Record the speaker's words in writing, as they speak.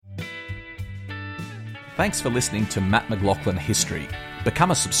Thanks for listening to Matt McLaughlin History.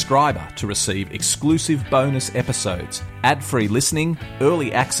 Become a subscriber to receive exclusive bonus episodes, ad-free listening,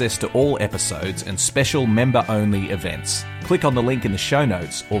 early access to all episodes, and special member-only events. Click on the link in the show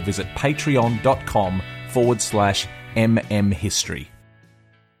notes or visit patreon.com/mmhistory.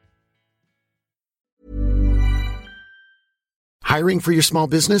 Hiring for your small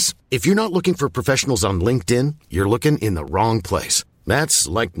business? If you're not looking for professionals on LinkedIn, you're looking in the wrong place. That's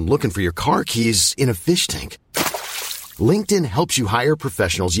like looking for your car keys in a fish tank. LinkedIn helps you hire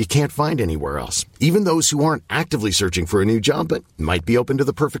professionals you can't find anywhere else, even those who aren't actively searching for a new job but might be open to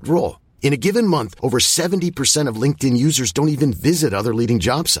the perfect role. In a given month, over 70% of LinkedIn users don't even visit other leading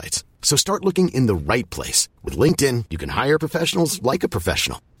job sites. So start looking in the right place. With LinkedIn, you can hire professionals like a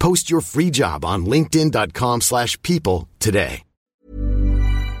professional. Post your free job on linkedin.com/people today.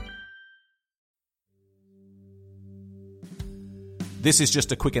 This is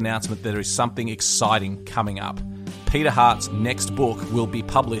just a quick announcement. There is something exciting coming up. Peter Hart's next book will be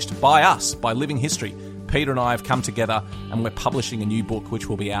published by us, by Living History. Peter and I have come together and we're publishing a new book which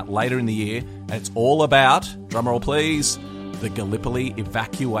will be out later in the year. And it's all about, drumroll please, the Gallipoli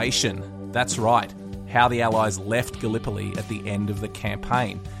evacuation. That's right, how the Allies left Gallipoli at the end of the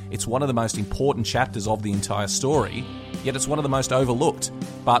campaign. It's one of the most important chapters of the entire story, yet it's one of the most overlooked.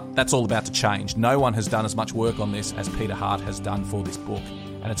 But that's all about to change. No one has done as much work on this as Peter Hart has done for this book,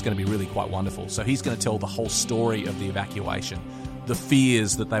 and it's going to be really quite wonderful. So he's going to tell the whole story of the evacuation, the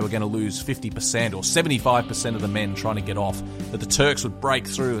fears that they were going to lose 50% or 75% of the men trying to get off, that the Turks would break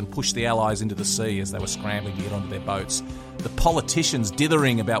through and push the Allies into the sea as they were scrambling to get onto their boats, the politicians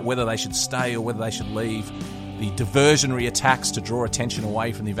dithering about whether they should stay or whether they should leave, the diversionary attacks to draw attention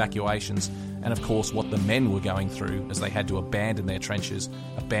away from the evacuations, and of course what the men were going through as they had to abandon their trenches,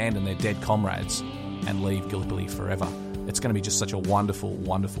 abandon their dead comrades, and leave Gallipoli forever. It's going to be just such a wonderful,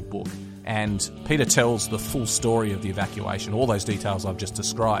 wonderful book. And Peter tells the full story of the evacuation, all those details I've just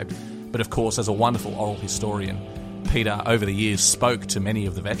described. But of course, as a wonderful oral historian, Peter, over the years, spoke to many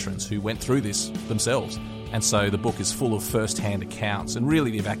of the veterans who went through this themselves. And so the book is full of first-hand accounts. And really,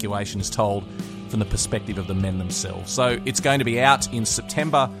 the evacuation is told from the perspective of the men themselves. So it's going to be out in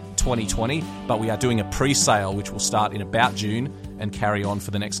September 2020, but we are doing a pre-sale which will start in about June and carry on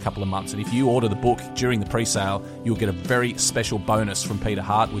for the next couple of months. And if you order the book during the pre-sale, you'll get a very special bonus from Peter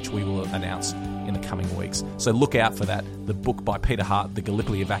Hart, which we will announce in the coming weeks. So look out for that, the book by Peter Hart, The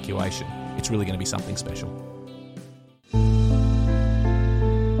Gallipoli Evacuation. It's really going to be something special.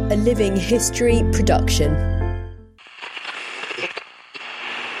 A Living History production.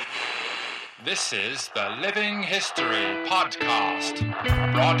 This is the Living History Podcast,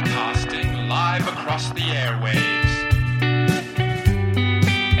 broadcasting live across the airwaves.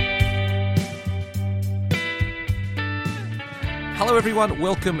 Hello everyone,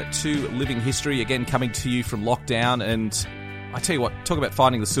 welcome to Living History, again coming to you from lockdown. And I tell you what, talk about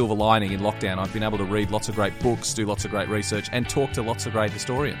finding the silver lining in lockdown. I've been able to read lots of great books, do lots of great research, and talk to lots of great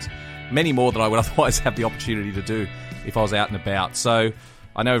historians. Many more than I would otherwise have the opportunity to do if I was out and about. So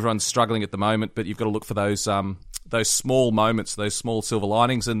I know everyone's struggling at the moment, but you've got to look for those small moments, those small silver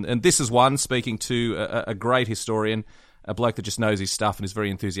linings. And this is one, speaking to a great historian, a bloke that just knows his stuff and is very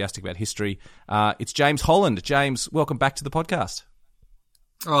enthusiastic about history. It's James Holland. James, welcome back to the podcast.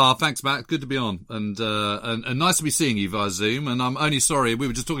 Oh, thanks, Matt. Good to be on, and nice to be seeing you via Zoom. And I'm only sorry, we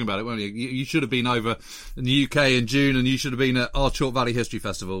were just talking about it, weren't we? You should have been over in the UK in June, and you should have been at our Chalk Valley History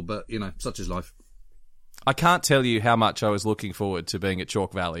Festival. But you know, such is life. I can't tell you how much I was looking forward to being at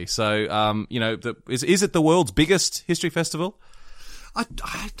Chalk Valley. So, is it the world's biggest history festival? I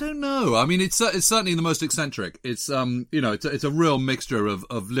don't know. I mean, it's certainly the most eccentric. It's it's a real mixture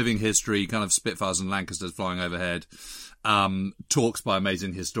of living history, kind of Spitfires and Lancasters flying overhead. Talks by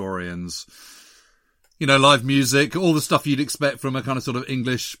amazing historians, live music, all the stuff you'd expect from a kind of sort of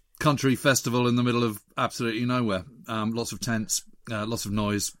English country festival in the middle of absolutely nowhere. Lots of tents, lots of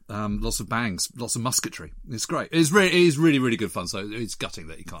noise, lots of bangs, lots of musketry. It's great. It is really, really good fun. So it's gutting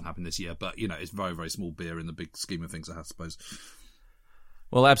that it can't happen this year, but it's very, very small beer in the big scheme of things, I suppose.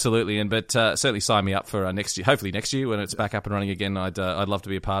 Well, absolutely, but certainly sign me up for next year. Hopefully next year when it's back up and running again. I'd love to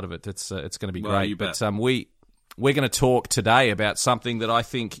be a part of it. It's going to be great. But we're going to talk today about something that I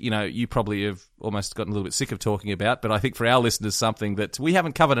think you probably have almost gotten a little bit sick of talking about. But I think for our listeners, something that we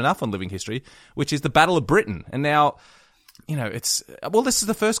haven't covered enough on Living History, which is the Battle of Britain. And now, this is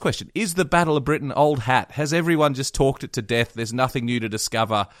the first question: is the Battle of Britain old hat? Has everyone just talked it to death? There's nothing new to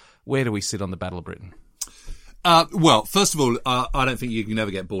discover. Where do we sit on the Battle of Britain? Well, first of all, I don't think you can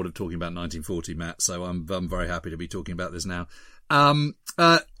ever get bored of talking about 1940, Matt. So I'm very happy to be talking about this now.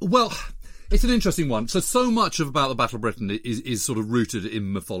 Well, It's an interesting one. So much about the Battle of Britain is sort of rooted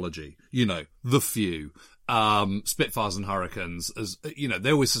in mythology. You know, the few. Spitfires and Hurricanes, as you know,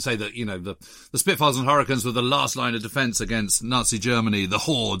 they always say that, you know, the Spitfires and Hurricanes were the last line of defence against Nazi Germany, the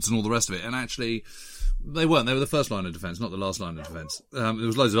hordes and all the rest of it. And actually, they weren't. They were the first line of defence, not the last line of defence. There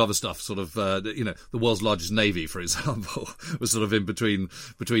was loads of other stuff, sort of, you know, the world's largest navy, for example, was sort of in between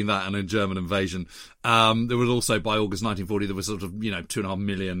that and a German invasion. There was also, by August 1940, there was sort of, you know, 2.5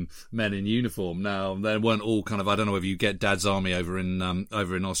 million men in uniform. Now, they weren't all kind of, I don't know if you get Dad's Army over in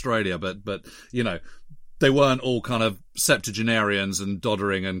Australia, but, you know, they weren't all kind of septuagenarians and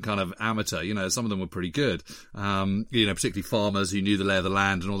doddering and kind of amateur. You know, some of them were pretty good. You know, particularly farmers who knew the lay of the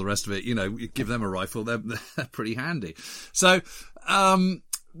land and all the rest of it. You know, you give them a rifle, they're pretty handy. So,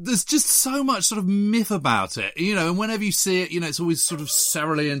 there's just so much sort of myth about it, you know, and whenever you see it, you know, it's always sort of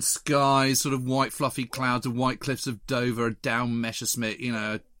cerulean skies, sort of white fluffy clouds of white cliffs of Dover, down Messerschmitt, you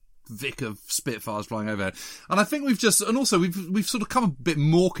know, Vic of Spitfires flying overhead. And I think we've sort of come a bit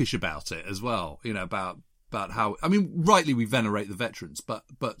mawkish about it as well, you know, about how, I mean, rightly we venerate the veterans,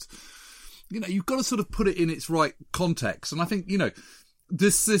 but, you know, you've got to sort of put it in its right context. And I think, you know,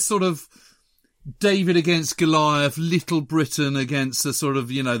 this sort of David against Goliath, Little Britain against the sort of,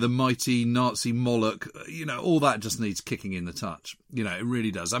 you know, the mighty Nazi Moloch, you know, all that just needs kicking in the touch. You know, it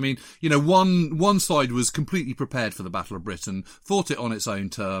really does. I mean, you know, one side was completely prepared for the Battle of Britain, fought it on its own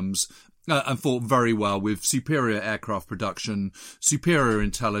terms, and fought very well with superior aircraft production, superior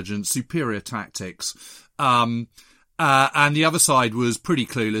intelligence, superior tactics. And the other side was pretty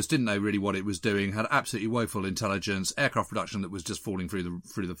clueless, didn't know really what it was doing, had absolutely woeful intelligence, aircraft production that was just falling through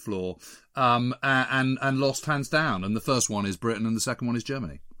the floor, and lost hands down. And the first one is Britain and the second one is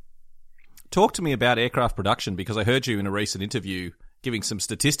Germany. Talk to me about aircraft production, because I heard you in a recent interview giving some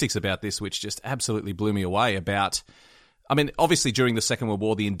statistics about this, which just absolutely blew me away about, I mean, obviously during the Second World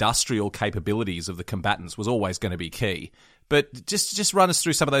War, the industrial capabilities of the combatants was always going to be key. But just run us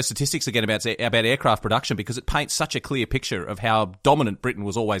through some of those statistics again about aircraft production, because it paints such a clear picture of how dominant Britain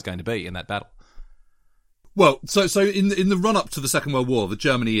was always going to be in that battle. Well, so in the run up to the Second World War,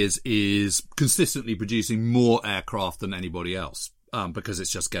 Germany is consistently producing more aircraft than anybody else. Because it's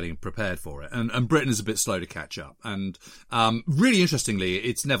just getting prepared for it. And Britain is a bit slow to catch up. And, really interestingly,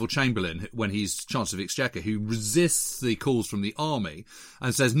 it's Neville Chamberlain, when he's Chancellor of the Exchequer, who resists the calls from the army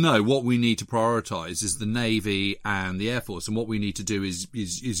and says, no, what we need to prioritise is the Navy and the Air Force. And what we need to do is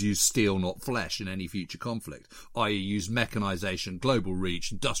use steel, not flesh in any future conflict, i.e. use mechanisation, global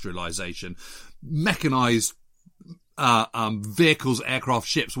reach, industrialisation, mechanised vehicles, aircraft,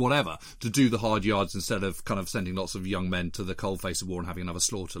 ships, whatever, to do the hard yards instead of kind of sending lots of young men to the cold face of war and having another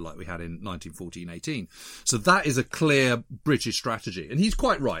slaughter like we had in 1914-18. So that is a clear British strategy. And he's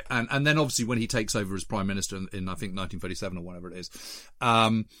quite right. And then obviously when he takes over as Prime Minister in I think 1937 or whatever it is,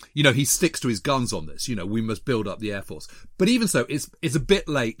 you know, he sticks to his guns on this. You know, we must build up the Air Force. But even so, it's a bit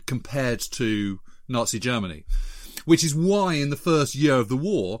late compared to Nazi Germany. Which is why in the first year of the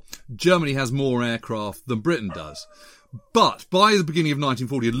war, Germany has more aircraft than Britain does. But by the beginning of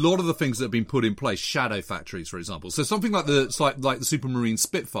 1940, a lot of the things that have been put in place, shadow factories, for example. So something like the Supermarine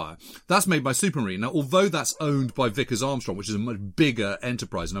Spitfire, that's made by Supermarine. Now, although that's owned by Vickers Armstrong, which is a much bigger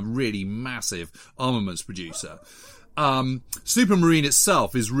enterprise and a really massive armaments producer, Supermarine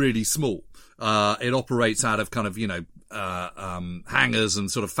itself is really small. It operates out of kind of, you know, hangars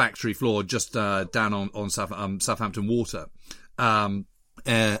and sort of factory floor just down on Southampton Water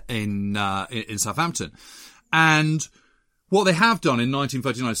in Southampton. And what they have done in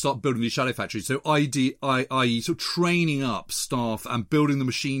 1939 is start building these shadow factories, so i.e. sort of training up staff and building the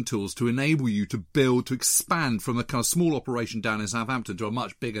machine tools to enable you to expand from a kind of small operation down in Southampton to a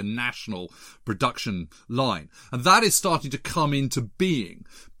much bigger national production line. And that is starting to come into being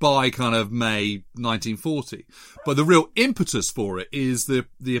by kind of May 1940. But the real impetus for it is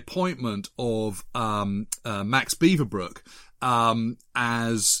the appointment of Max Beaverbrook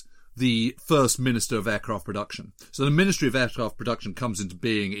as the first Minister of Aircraft Production. So the Ministry of Aircraft Production comes into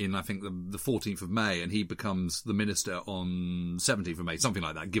being in, I think, the 14th of May, and he becomes the Minister on 17th of May, something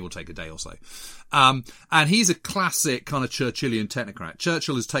like that, give or take a day or so. And he's a classic kind of Churchillian technocrat.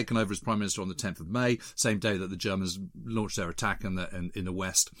 Churchill has taken over as Prime Minister on the 10th of May, same day that the Germans launched their attack in the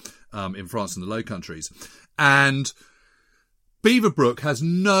West, in France and the Low Countries. And Beaverbrook has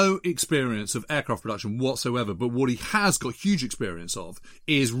no experience of aircraft production whatsoever, but what he has got huge experience of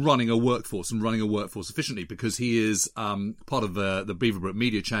is running a workforce and running a workforce efficiently, because he is part of the Beaverbrook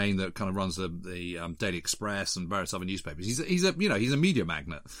media chain that kind of runs the Daily Express and various other newspapers. He's a media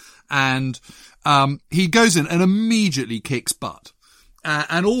magnate, and he goes in and immediately kicks butt.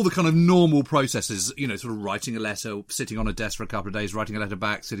 And all the kind of normal processes, you know, sort of writing a letter, sitting on a desk for a couple of days, writing a letter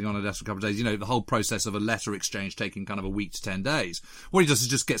back, sitting on a desk for a couple of days, you know, the whole process of a letter exchange taking kind of a week to 10 days. What he does is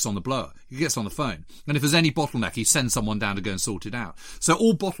just gets on the blower. He gets on the phone. And if there's any bottleneck, he sends someone down to go and sort it out. So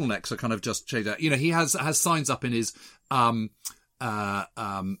all bottlenecks are kind of just changed out. You know, he has signs up in his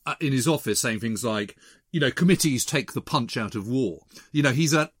office saying things like, you know, committees take the punch out of war. You know,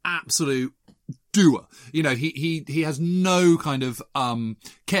 he's an absolute doer. You know, he has no kind of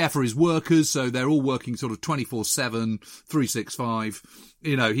care for his workers, so they're all working sort of 24/7, 365.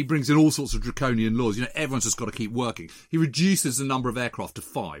 You know, he brings in all sorts of draconian laws. You know, everyone's just got to keep working. He reduces the number of aircraft to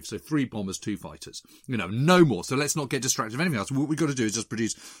 5, so 3 bombers, 2 fighters. You know, no more. So let's not get distracted of anything else. What we've got to do is just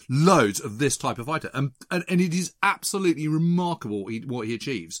produce loads of this type of fighter. And it is absolutely remarkable what he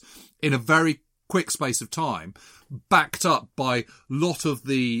achieves in a very quick space of time, backed up by a lot of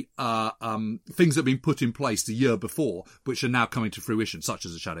the things that have been put in place the year before, which are now coming to fruition, such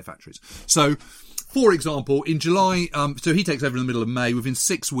as the shadow factories. So, for example, in July, so he takes over in the middle of May. Within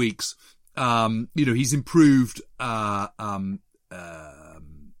 6 weeks, you know, he's improved aircraft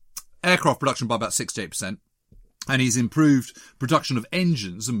production by about 68%. And he's improved production of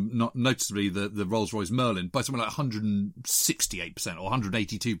engines, and not noticeably the Rolls-Royce Merlin, by something like 168% or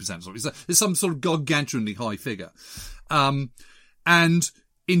 182%. It's some sort of gargantuanly high figure. And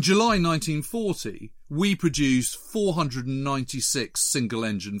in July 1940, we produced 496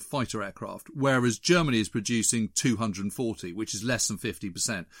 single-engine fighter aircraft, whereas Germany is producing 240, which is less than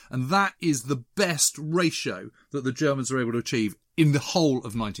 50%. And that is the best ratio that the Germans were able to achieve in the whole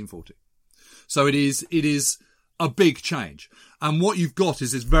of 1940. So it is a big change. And what you've got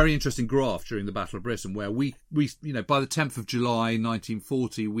is this very interesting graph during the Battle of Britain, where we you know, by the 10th of July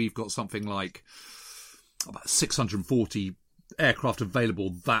 1940, we've got something like about 640 aircraft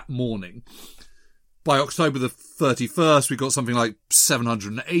available that morning. By October the 31st, we've got something like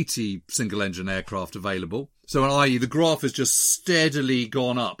 780 single-engine aircraft available. So, i.e., the graph has just steadily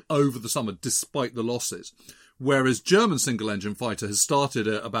gone up over the summer, despite the losses. Whereas German single-engine fighter has started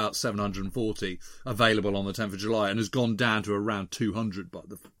at about 740 available on the 10th of July and has gone down to around 200 by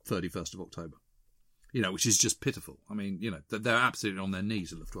the 31st of October. You know, which is just pitiful. I mean, you know, they're absolutely on their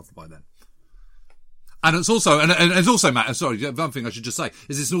knees at Luftwaffe by then. And it's also, and it's also, Matt, sorry, one thing I should just say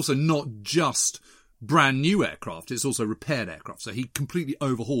is it's also not just brand new aircraft, it's also repaired aircraft. So he completely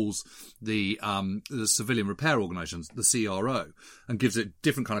overhauls the civilian repair organisations, the CRO, and gives it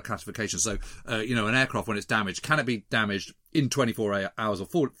different kind of classification. So, you know, an aircraft, when it's damaged, can it be damaged in 24 hours or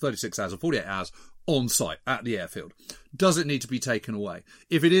 36 hours or 48 hours on site at the airfield? Does it need to be taken away?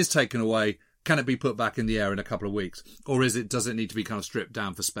 If it is taken away, can it be put back in the air in a couple of weeks? Or does it need to be kind of stripped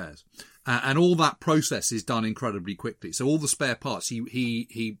down for spares? And all that process is done incredibly quickly. So all the spare parts,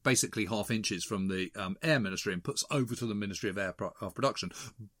 he basically half inches from the Air Ministry and puts over to the Ministry of Aircraft Production,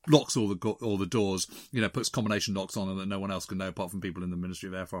 locks all the doors, you know, puts combination locks on them that no one else can know apart from people in the Ministry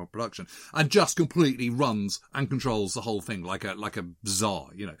of Aircraft Production, and just completely runs and controls the whole thing like a czar,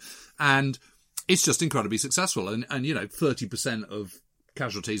 you know. And it's just incredibly successful. And you know, 30% of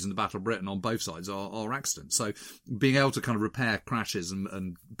casualties in the Battle of Britain on both sides are accidents. So being able to kind of repair crashes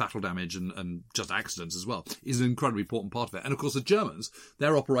and battle damage and just accidents as well is an incredibly important part of it. And of course the Germans,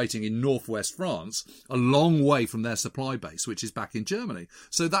 they're operating in northwest France, a long way from their supply base, which is back in Germany.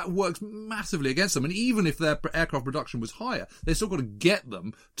 So that works massively against them. And even if their aircraft production was higher, they've still got to get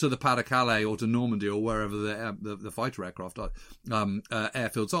them to the Pas-de-Calais or to Normandy or wherever the fighter aircraft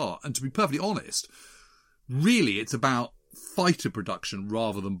airfields are. And to be perfectly honest, really it's about fighter production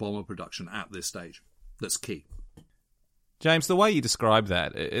rather than bomber production at this stage that's key. James, the way you describe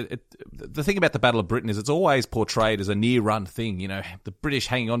that, the thing about the Battle of Britain is it's always portrayed as a near-run thing. You know, the British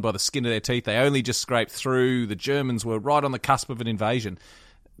hanging on by the skin of their teeth. They only just scraped through. The Germans were right on the cusp of an invasion.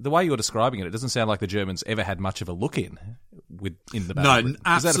 The way you're describing it doesn't sound like the Germans ever had much of a look in the Battle of Britain.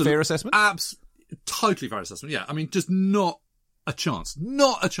 Is that a fair assessment? Totally fair assessment, yeah. I mean, just not a chance.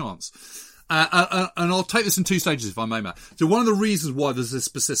 Not a chance. And I'll take this in 2 stages, if I may, Matt. So one of the reasons why there's this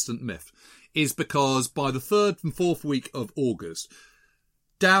persistent myth is because by the 3rd and 4th week of August,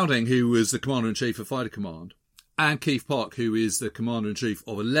 Dowding, who was the Commander-in-Chief of Fighter Command, and Keith Park, who is the Commander-in-Chief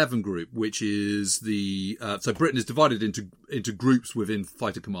of 11 Group, which is so Britain is divided into groups within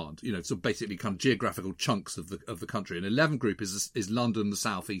Fighter Command, you know, so basically kind of geographical chunks of the country. And 11 Group is London, the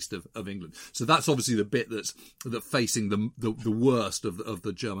southeast of England. So that's obviously the bit that's facing the worst of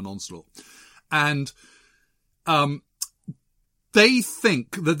the German onslaught. And they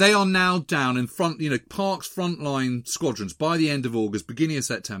think that they are now down in front, you know, Park's frontline squadrons by the end of August, beginning of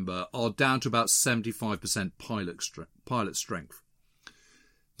September, are down to about 75% pilot strength.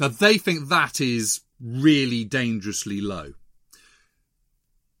 Now, they think that is really dangerously low.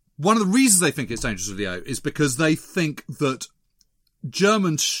 One of the reasons they think it's dangerous with the O is because they think that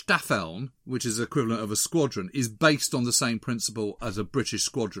German Staffeln, which is the equivalent of a squadron, is based on the same principle as a British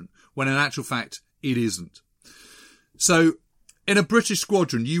squadron, when in actual fact it isn't. So in a British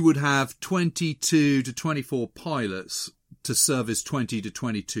squadron, you would have 22 to 24 pilots to service 20 to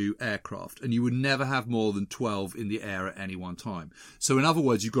 22 aircraft, and you would never have more than 12 in the air at any one time. So in other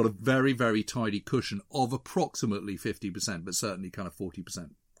words, you've got a very, very tidy cushion of approximately 50%, but certainly kind of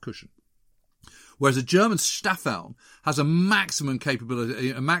 40% cushion. Whereas a German Staffeln has a maximum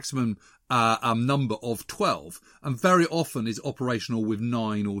capability, a maximum number of 12, and very often is operational with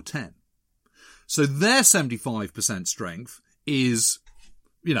 9 or 10. So their 75% strength is,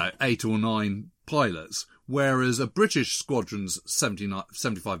 8 or 9 pilots, whereas a British squadron's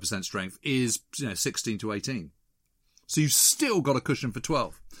 75% strength is, 16 to 18. So you've still got a cushion for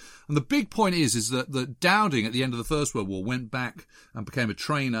 12. And the big point is that Dowding at the end of the First World War went back and became a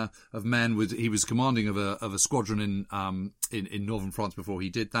trainer of men. He was commanding of a squadron in northern France before he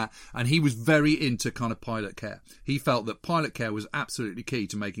did that, and he was very into kind of pilot care. He felt that pilot care was absolutely key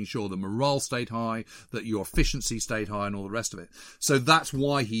to making sure that morale stayed high, that your efficiency stayed high, and all the rest of it. So that's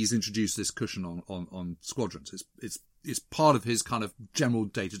why he's introduced this cushion on squadrons. It's part of his kind of general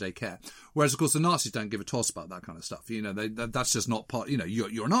day-to-day care. Whereas, of course, the Nazis don't give a toss about that kind of stuff. That's just not part,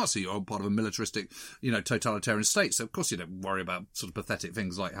 you're a Nazi, you're part of a militaristic, totalitarian state. So, of course, you don't worry about sort of pathetic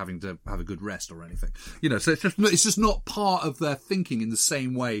things like having to have a good rest or anything. So it's just not part of their thinking in the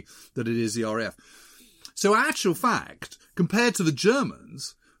same way that it is the RAF. So, actual fact, compared to the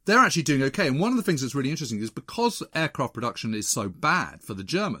Germans, they're actually doing okay. And one of the things that's really interesting is because aircraft production is so bad for the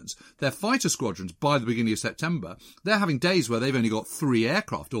Germans, their fighter squadrons, by the beginning of September, they're having days where they've only got 3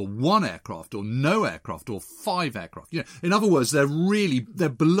 aircraft or 1 aircraft or no aircraft or 5 aircraft. In other words, they're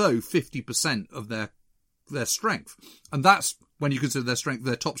below 50% of their strength. And that's when you consider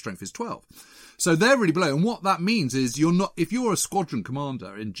their top strength is 12. So they're really below. And what that means is if you're a squadron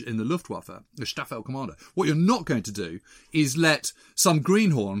commander in the Luftwaffe, a Staffel commander, what you're not going to do is let some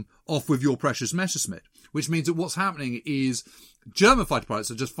greenhorn off with your precious Messerschmitt, which means that what's happening is German fighter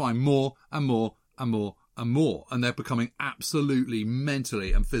pilots are just flying more and more and more and more, and they're becoming absolutely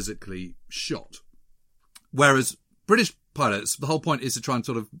mentally and physically shot. Whereas British pilots, the whole point is to try and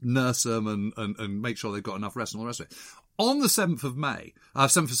sort of nurse them and make sure they've got enough rest and all the rest of it. On the 7th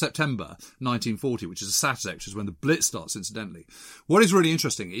of September 1940, which is a Saturday, which is when the Blitz starts, incidentally, what is really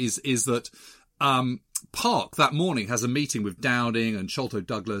interesting is that Park that morning has a meeting with Dowding and Sholto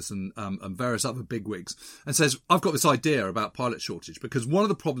Douglas and various other bigwigs and says, I've got this idea about pilot shortage, because one of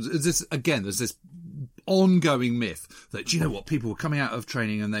the problems is this, again, there's this ongoing myth that, people were coming out of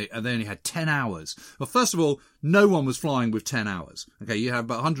training and they only had 10 hours. Well, first of all, no one was flying with 10 hours. Okay, you had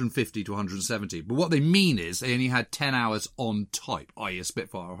about 150 to 170. But what they mean is they only had 10 hours on type, i.e. a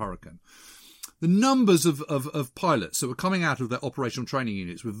Spitfire or Hurricane. The numbers of pilots that were coming out of their operational training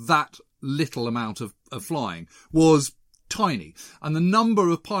units with that little amount of flying was tiny. And the number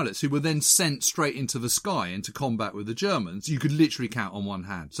of pilots who were then sent straight into the sky into combat with the Germans, you could literally count on one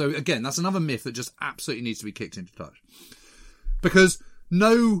hand. So again, that's another myth that just absolutely needs to be kicked into touch. Because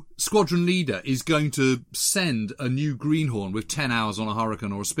no squadron leader is going to send a new greenhorn with 10 hours on a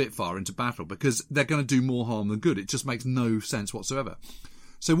Hurricane or a Spitfire into battle, because they're going to do more harm than good. It just makes no sense whatsoever.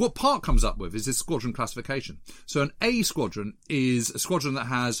 So what Park comes up with is this squadron classification. So an A squadron is a squadron that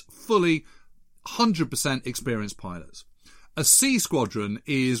has fully 100% experienced pilots. A C squadron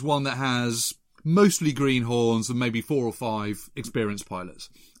is one that has mostly greenhorns and maybe 4 or 5 experienced pilots.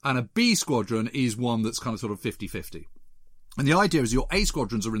 And a B squadron is one that's kind of sort of 50-50. And the idea is your A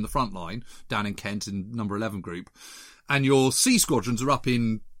squadrons are in the front line, down in Kent in number 11 group, and your C squadrons are up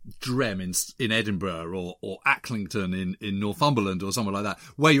in Drem in Edinburgh or Acklington in Northumberland or somewhere like that,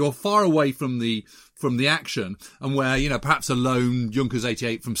 where you're far away from the action, and where, perhaps a lone Junkers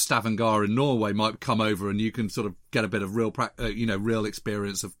 88 from Stavanger in Norway might come over and you can sort of get a bit of real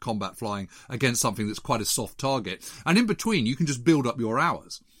experience of combat flying against something that's quite a soft target. And in between, you can just build up your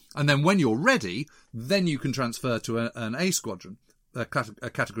hours. And then when you're ready, then you can transfer to an A squadron, a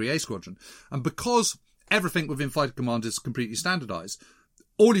category A squadron. And because everything within Fighter Command is completely standardised,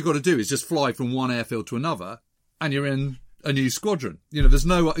 all you've got to do is just fly from one airfield to another, and you're in a new squadron. There's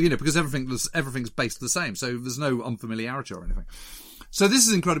no, because everything's based the same, so there's no unfamiliarity or anything. So this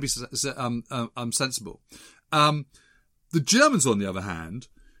is incredibly sensible. The Germans, on the other hand,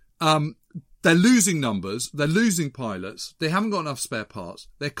 they're losing numbers, they're losing pilots, they haven't got enough spare parts,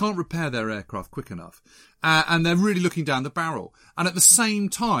 they can't repair their aircraft quick enough, and they're really looking down the barrel. And at the same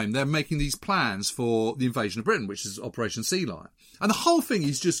time, they're making these plans for the invasion of Britain, which is Operation Sea Lion. And the whole thing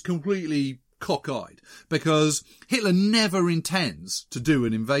is just completely cockeyed, because Hitler never intends to do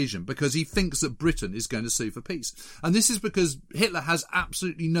an invasion because he thinks that Britain is going to sue for peace. And this is because Hitler has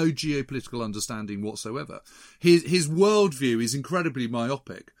absolutely no geopolitical understanding whatsoever. His worldview is incredibly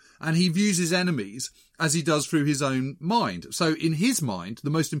myopic, and he views his enemies as he does through his own mind. So in his mind, the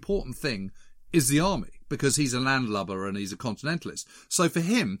most important thing is the army, because he's a landlubber and he's a continentalist. So for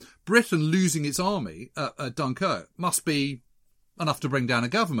him, Britain losing its army at Dunkirk must be enough to bring down a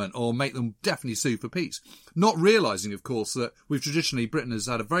government or make them definitely sue for peace. Not realising, of course, that Britain has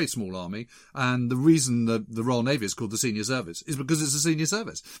had a very small army, and the reason the Royal Navy is called the senior service is because it's a senior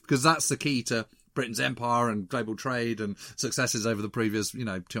service, because that's the key to Britain's empire and global trade and successes over the previous,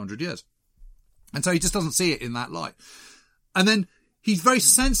 200 years. And so he just doesn't see it in that light. And then he's very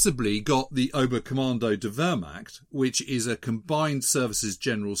sensibly got the Oberkommando der Wehrmacht, which is a combined services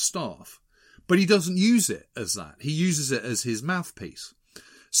general staff, but he doesn't use it as that. He uses it as his mouthpiece.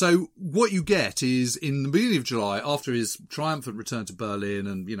 So what you get is, in the beginning of July, after his triumphant return to Berlin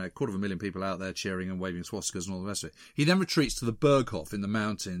and, 250,000 people out there cheering and waving swastikas and all the rest of it, he then retreats to the Berghof in the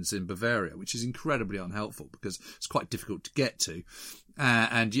mountains in Bavaria, which is incredibly unhelpful because it's quite difficult to get to.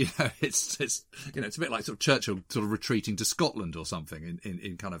 And it's a bit like sort of Churchill sort of retreating to Scotland or something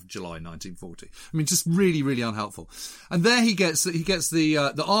in kind of July 1940. I mean, just really, really unhelpful. And there he gets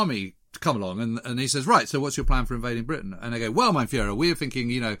the army to come along, and he says, right, so what's your plan for invading Britain? And they go, well, mein Führer, we're thinking,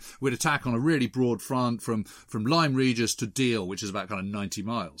 we'd attack on a really broad front from Lyme Regis to Deal, which is about kind of 90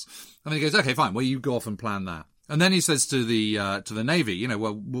 miles. And then he goes, okay, fine, well, you go off and plan that. And then he says to the Navy,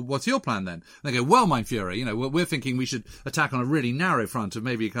 well, what's your plan then? And they go, well, mein Führer, we're thinking we should attack on a really narrow front of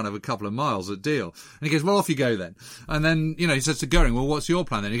maybe kind of a couple of miles at Deal. And he goes, well, off you go then. And then, he says to Goering, well, what's your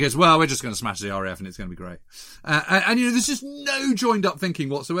plan then? He goes, well, we're just going to smash the RAF and it's going to be great. And there's just no joined up thinking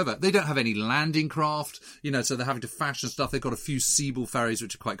whatsoever. They don't have any landing craft, so they're having to fashion stuff. They've got a few Siebel ferries,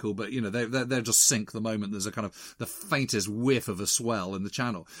 which are quite cool, but, they'll just sink the moment there's a kind of the faintest whiff of a swell in the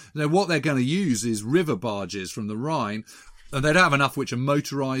channel. Now, what they're going to use is river barges from the Rhine, and they don't have enough which are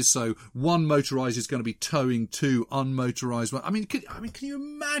motorised, so one motorised is going to be towing two unmotorised ones. I mean, can you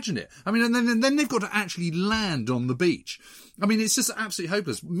imagine it? I mean, and then they've got to actually land on the beach. I mean, it's just absolutely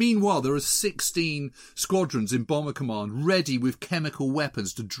hopeless. Meanwhile, there are 16 squadrons in Bomber Command ready with chemical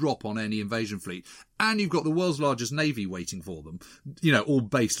weapons to drop on any invasion fleet. And you've got the world's largest navy waiting for them, all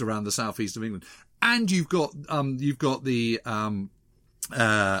based around the southeast of England. And you've got the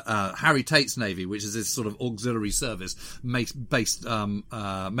Harry Tate's Navy, which is this sort of auxiliary service made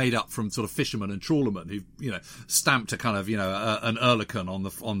up from sort of fishermen and trawlermen who, stamped a kind of, an Oerlikon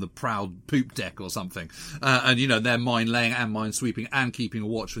on the proud poop deck or something. And, they're mine laying and mine sweeping and keeping a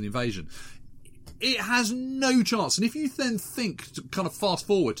watch for the invasion. It has no chance. And if you then think, kind of fast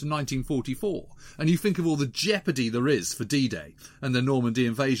forward to 1944, and you think of all the jeopardy there is for D-Day and the Normandy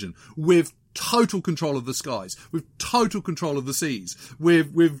invasion, with total control of the skies, with total control of the seas,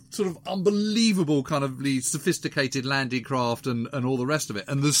 with sort of unbelievable kind of sophisticated landing craft and all the rest of it,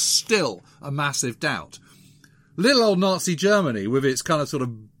 and there's still a massive doubt. Little old Nazi Germany, with its kind of sort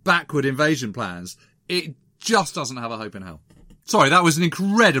of backward invasion plans, it just doesn't have a hope in hell. Sorry, that was an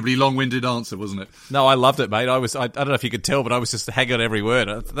incredibly long-winded answer, wasn't it? No, I loved it, mate. I don't know if you could tell, but I was just hanging on every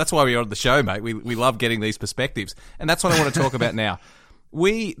word. That's why we're on the show, mate. We love getting these perspectives. And that's what I want to talk about now.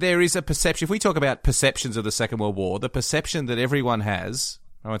 There is a perception, if we talk about perceptions of the Second World War, the perception that everyone has,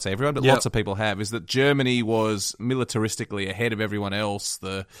 I won't say everyone, but lots of people have, is that Germany was militaristically ahead of everyone else.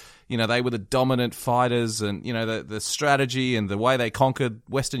 They were the dominant fighters, and, the strategy and the way they conquered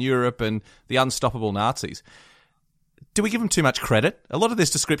Western Europe and the unstoppable Nazis. Do we give them too much credit? A lot of this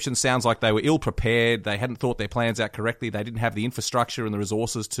description sounds like they were ill-prepared, they hadn't thought their plans out correctly, they didn't have the infrastructure and the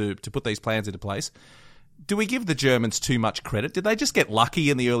resources to put these plans into place. Do we give the Germans too much credit? Did they just get lucky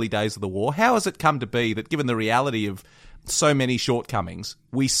in the early days of the war? How has it come to be that, given the reality of so many shortcomings,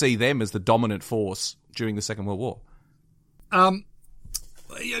 we see them as the dominant force during the Second World War?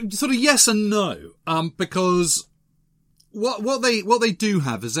 Sort of yes and no, because what they do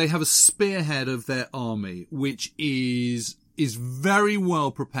have is they have a spearhead of their army, which is very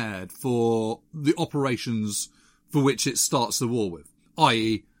well prepared for the operations for which it starts the war with,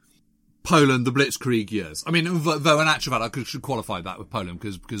 i.e., Poland, the Blitzkrieg years. I mean, though in actual fact, I should qualify that with Poland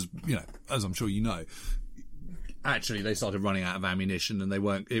because as I'm sure you know, actually they started running out of ammunition and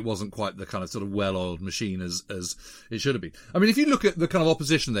it wasn't quite the kind of sort of well-oiled machine as it should have been. I mean, if you look at the kind of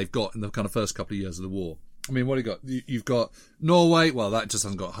opposition they've got in the kind of first couple of years of the war, I mean, what have you got? You've got Norway. Well, that just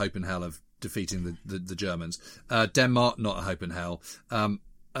hasn't got hope in hell of defeating the Germans. Denmark, not a hope in hell.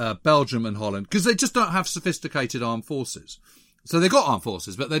 Belgium and Holland, because they just don't have sophisticated armed forces. So they've got armed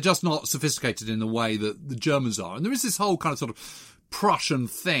forces, but they're just not sophisticated in the way that the Germans are. And there is this whole kind of sort of Prussian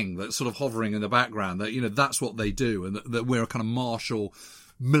thing that's sort of hovering in the background, that, you know, that's what they do, and that we're a kind of martial,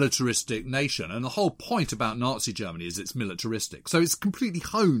 militaristic nation. And the whole point about Nazi Germany is it's militaristic. So it's completely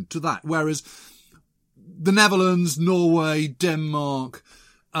honed to that. Whereas the Netherlands, Norway, Denmark,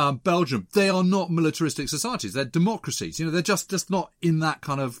 Belgium, they are not militaristic societies. They're democracies. You know, they're just not in that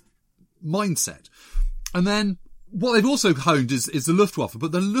kind of mindset. And then what they've also honed is the Luftwaffe,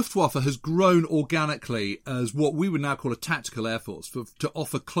 but the Luftwaffe has grown organically as what we would now call a tactical air force to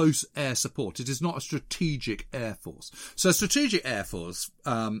offer close air support. It is not a strategic air force. So a strategic air force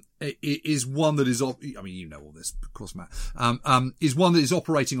is one that is, I mean, you know all this, of course, Matt, is one that is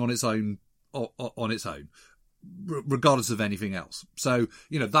operating on its own, regardless of anything else. So,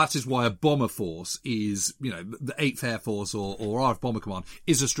 you know, that is why a bomber force is, you know, the 8th Air Force or RAF Bomber Command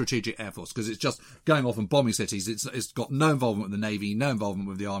is a strategic air force, because it's just going off and bombing cities. It's got no involvement with the Navy, no involvement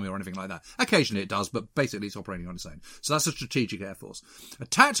with the Army or anything like that. Occasionally it does, but basically it's operating on its own. So that's a strategic air force. A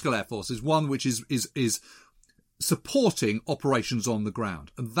tactical air force is one which is supporting operations on the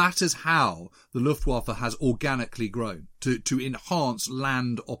ground. And that is how the Luftwaffe has organically grown, to enhance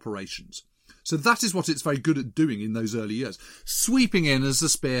land operations. So that is what it's very good at doing in those early years. Sweeping in as the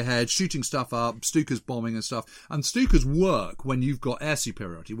spearhead, shooting stuff up, Stuka's bombing and stuff. And Stuka's work when you've got air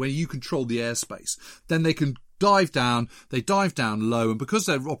superiority, when you control the airspace. Then they can dive down, they dive down low, and because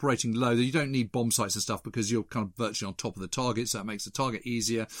they're operating low, you don't need bomb sites and stuff because you're kind of virtually on top of the target, so that makes the target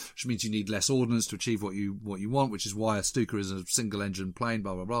easier, which means you need less ordnance to achieve what you want, which is why a Stuka is a single engine plane,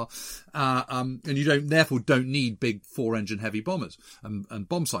 blah, blah, blah. And you therefore don't need big 4-engine heavy bombers and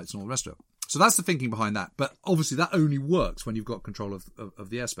bomb sites and all the rest of it. So that's the thinking behind that. But obviously that only works when you've got control of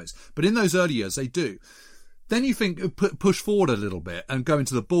the airspace. But in those early years, they do. Then you think, push forward a little bit and go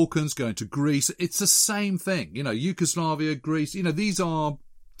into the Balkans, go into Greece. It's the same thing. You know, Yugoslavia, Greece, you know, these are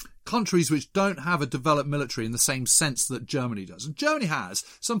countries which don't have a developed military in the same sense that Germany does. And Germany has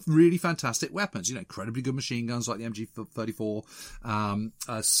some really fantastic weapons, you know, incredibly good machine guns like the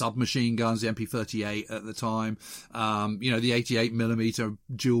MG34, submachine guns, the MP38 at the time, you know, the 88mm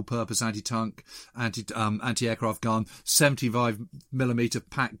dual-purpose anti-tank, anti-aircraft gun, 75mm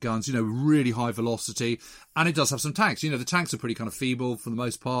pack guns, you know, really high velocity. And it does have some tanks. You know, the tanks are pretty kind of feeble for the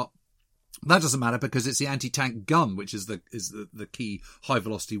most part. That doesn't matter because it's the anti-tank gun which is the key high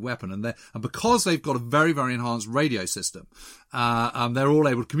velocity weapon, and because they've got a very, very enhanced radio system, they're all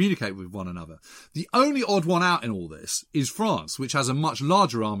able to communicate with one another. The only odd one out in all this is France, which has a much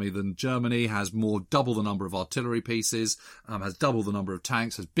larger army than Germany, has double the number of artillery pieces, has double the number of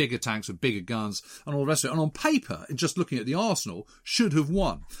tanks, has bigger tanks with bigger guns, and all the rest of it. And on paper, just looking at the arsenal, should have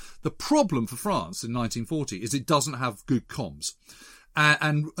won. The problem for France in 1940 is it doesn't have good comms.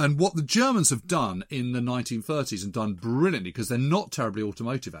 And what the Germans have done in the 1930s and done brilliantly, because they're not terribly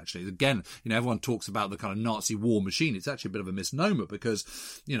automotive, actually. Again, you know, everyone talks about the kind of Nazi war machine. It's actually a bit of a misnomer because,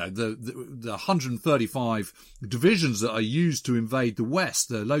 you know, the 135 divisions that are used to invade the West,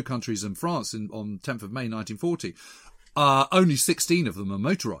 the Low Countries and France on 10th of May 1940, only 16 of them are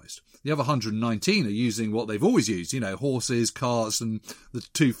motorised. The other 119 are using what they've always used, you know, horses, carts, and the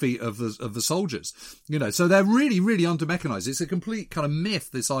 2 feet of the soldiers. You know, so they're really, really under-mechanized. It's a complete kind of myth,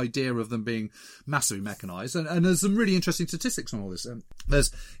 this idea of them being massively mechanized. And there's some really interesting statistics on all this.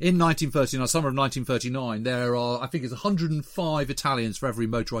 There's, in 1939, summer of 1939, there are, I think it's 105 Italians for every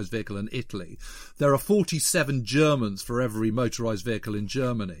motorized vehicle in Italy. There are 47 Germans for every motorized vehicle in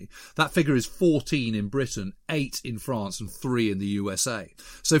Germany. That figure is 14 in Britain, 8 in France, and 3 in the USA.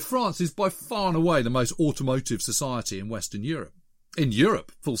 So France is by far and away the most automotive society in Western Europe. In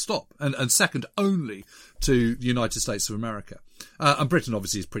Europe, full stop. And second only to the United States of America. And Britain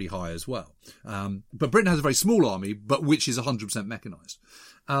obviously is pretty high as well. But Britain has a very small army, but which is 100% mechanized.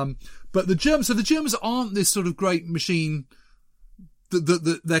 But the Germans aren't this sort of great machine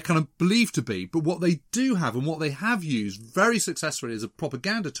that they're kind of believed to be. But what they do have, and what they have used very successfully as a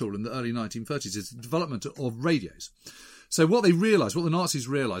propaganda tool in the early 1930s, is the development of radios. So what the Nazis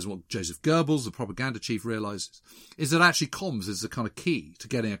realised, what Joseph Goebbels, the propaganda chief, realises, is that actually comms is the kind of key to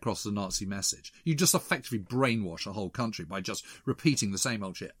getting across the Nazi message. You just effectively brainwash a whole country by just repeating the same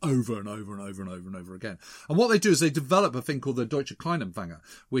old shit over and over and over and over and over again. And what they do is they develop a thing called the Deutsche Kleinempfänger,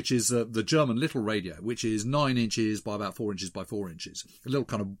 which is the German little radio, which is 9 inches by about 4 inches by 4 inches. A little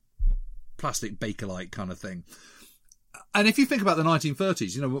kind of plastic Bakelite kind of thing. And if you think about the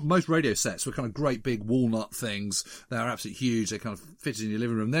 1930s, you know, most radio sets were kind of great big walnut things. They're absolutely huge. They kind of fit in your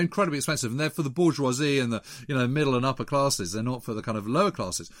living room. They're incredibly expensive, and they're for the bourgeoisie and the, you know, middle and upper classes. They're not for the kind of lower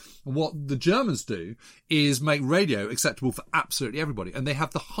classes. And what the Germans do is make radio acceptable for absolutely everybody. And they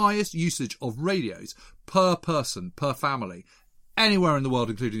have the highest usage of radios per person, per family, anywhere in the world,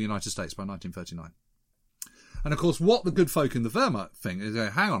 including the United States, by 1939. And of course, what the good folk in the Wehrmacht think is,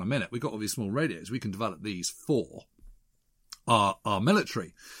 hang on a minute, we've got all these small radios, we can develop these for our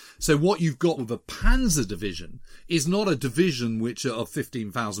military. So what you've got with a Panzer division is not a division which of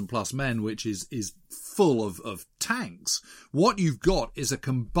 15,000 plus men, which is full of tanks. What you've got is a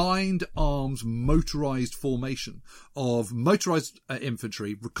combined arms motorized formation of motorized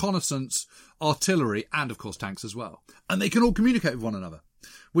infantry, reconnaissance, artillery, and of course tanks as well. And they can all communicate with one another,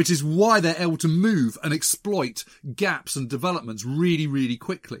 which is why they're able to move and exploit gaps and developments really, really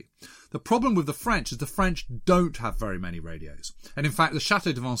quickly. The problem with the French is the French don't have very many radios. And in fact, the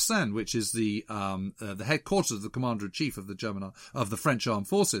Château de Vincennes, which is the headquarters of the Commander-in-Chief of the French Armed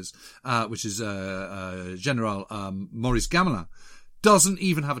Forces, which is General Maurice Gamelin, doesn't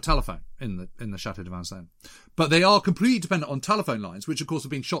even have a telephone in the Château de Vincennes. But they are completely dependent on telephone lines, which of course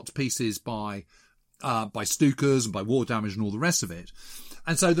have been shot to pieces by Stukas and by war damage and all the rest of it.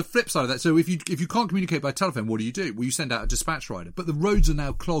 And so the flip side of that, so if you can't communicate by telephone, what do? Well, you send out a dispatch rider. But the roads are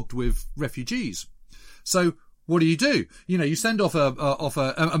now clogged with refugees. So what do? You send off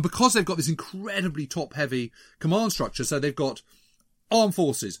and because they've got this incredibly top-heavy command structure, so they've got armed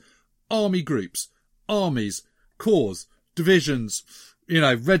forces, army groups, armies, corps, divisions,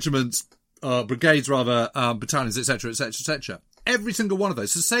 regiments, brigades rather, battalions, etc., etc., etc. Every single one of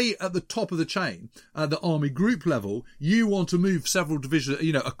those. So say at the top of the chain, at the army group level, you want to move several divisions,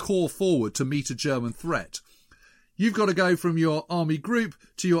 a corps forward to meet a German threat. You've got to go from your army group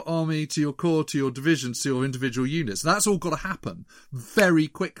to your army, to your corps, to your divisions, to your individual units. That's all got to happen very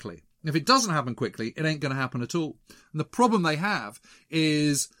quickly. If it doesn't happen quickly, it ain't going to happen at all. And the problem they have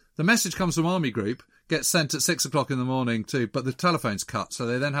is the message comes from army group, gets sent at 6 o'clock in the morning but the telephone's cut, so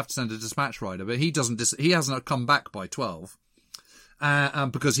they then have to send a dispatch rider, but he hasn't come back by 12.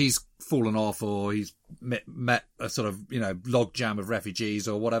 Because he's fallen off or he's met a sort of, log jam of refugees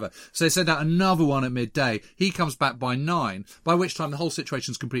or whatever. So they send out another one at midday. He comes back by 9, by which time the whole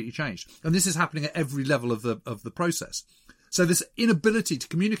situation's completely changed. And this is happening at every level of the process. So this inability to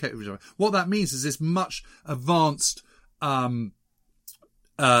communicate with each other, what that means is this much advanced,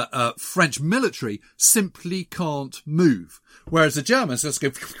 French military simply can't move. Whereas the Germans just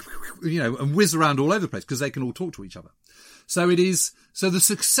go, and whiz around all over the place because they can all talk to each other. So the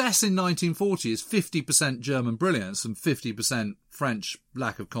success in 1940 is 50% German brilliance and 50% French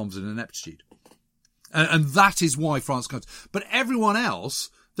lack of confidence and ineptitude. And that is why France comes. But everyone else,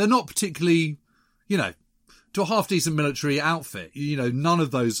 they're not particularly, to a half-decent military outfit, none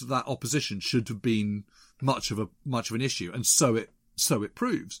of that opposition should have been much of an issue. And so it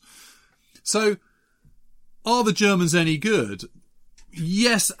proves. So are the Germans any good?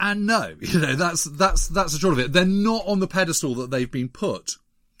 Yes and no. That's the truth of it. They're not on the pedestal that they've been put.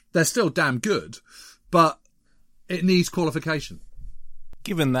 They're still damn good, but it needs qualification.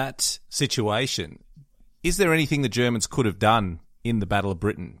 Given that situation, is there anything the Germans could have done in the Battle of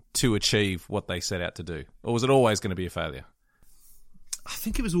Britain to achieve what they set out to do? Or was it always going to be a failure? I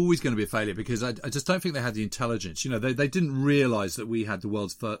think it was always going to be a failure because I just don't think they had the intelligence. They didn't realise that we had the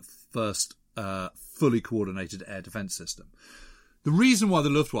world's first fully coordinated air defence system. The reason why the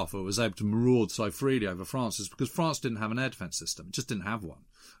Luftwaffe was able to maraud so freely over France is because France didn't have an air defence system. It just didn't have one.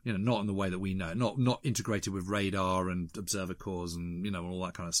 Not in the way that we know, not integrated with radar and observer corps and, all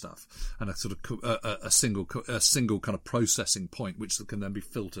that kind of stuff. And a sort of a single kind of processing point which can then be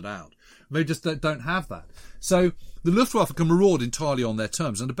filtered out. They just don't have that. So the Luftwaffe can maraud entirely on their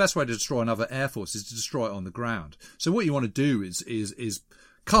terms. And the best way to destroy another air force is to destroy it on the ground. So what you want to do is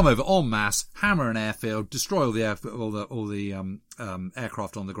come over en masse, hammer an airfield, destroy all the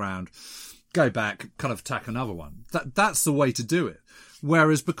aircraft on the ground, go back, kind of attack another one. That's the way to do it.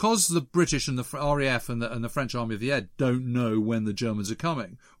 Whereas because the British and the RAF and the French Army of the Air don't know when the Germans are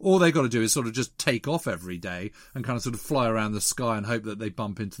coming, all they've got to do is sort of just take off every day and kind of sort of fly around the sky and hope that they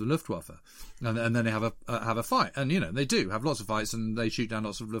bump into the Luftwaffe, and then they have a fight. And they do have lots of fights and they shoot down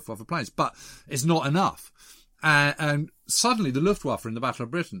lots of Luftwaffe planes, but it's not enough. And suddenly the Luftwaffe in the Battle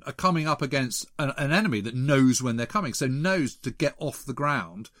of Britain are coming up against an enemy that knows when they're coming, so knows to get off the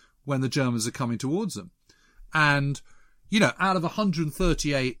ground when the Germans are coming towards them. And, out of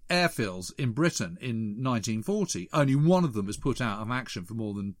 138 airfields in Britain in 1940, only one of them was put out of action for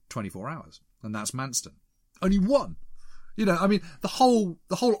more than 24 hours, and that's Manston. Only one. The whole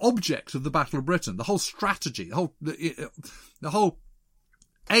object of the Battle of Britain, the whole strategy, the whole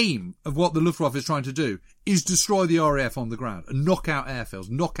aim of what the Luftwaffe is trying to do is destroy the RAF on the ground and knock out airfields,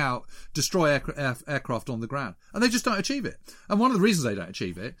 destroy aircraft on the ground. And they just don't achieve it. And one of the reasons they don't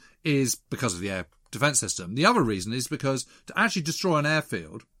achieve it is because of the air defence system. The other reason is because to actually destroy an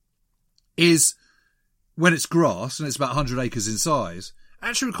airfield is, when it's grass and it's about 100 acres in size,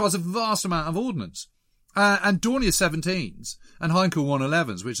 actually requires a vast amount of ordnance. And Dornier 17s and Heinkel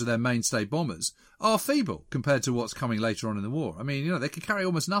 111s, which are their mainstay bombers, are feeble compared to what's coming later on in the war. I mean, they could carry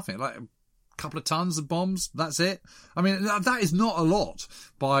almost nothing, like a couple of tons of bombs, that's it. I mean, that is not a lot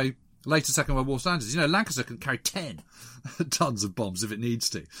by later Second World War standards. Lancaster can carry 10 tons of bombs if it needs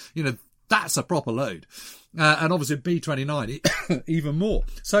to. That's a proper load. And obviously B-29, even more.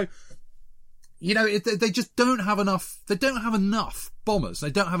 So, they just don't have enough. They don't have enough bombers.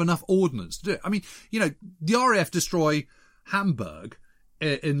 They don't have enough ordnance to do it. I mean, the RAF destroy Hamburg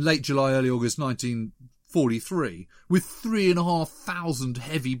in late July, early August 1943 with 3,500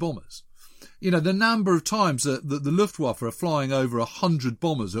 heavy bombers. The number of times that the Luftwaffe are flying over 100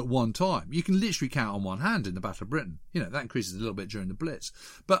 bombers at one time, you can literally count on one hand in the Battle of Britain. That increases a little bit during the Blitz.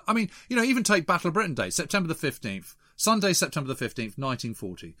 But, I mean, even take Battle of Britain Day, September the 15th, Sunday, September the 15th,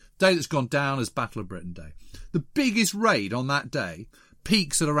 1940, day that's gone down as Battle of Britain Day. The biggest raid on that day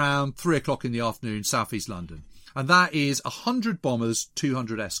peaks at around 3 o'clock in the afternoon, southeast London. And that is 100 bombers,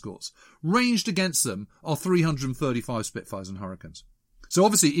 200 escorts. Ranged against them are 335 Spitfires and Hurricanes. So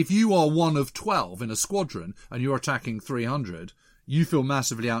obviously, if you are one of 12 in a squadron and you're attacking 300, you feel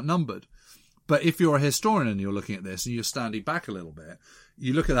massively outnumbered. But if you're a historian and you're looking at this and you're standing back a little bit,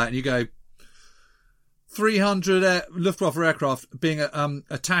 you look at that and you go, 300 Luftwaffe aircraft being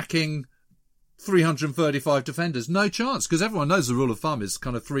attacking 335 defenders, no chance, because everyone knows the rule of thumb is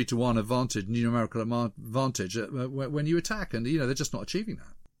kind of 3-1 advantage, numerical advantage when you attack, and they're just not achieving that.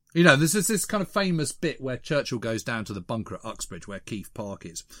 There's this kind of famous bit where Churchill goes down to the bunker at Uxbridge, where Keith Park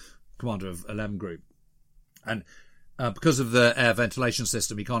is, commander of 11 Group. And because of the air ventilation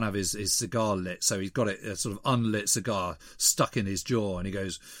system, he can't have his cigar lit, so he's got a sort of unlit cigar stuck in his jaw, and he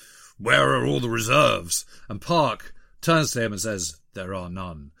goes, "Where are all the reserves?" And Park turns to him and says, "There are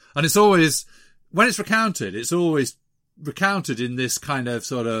none." And it's always, when it's always recounted in this kind of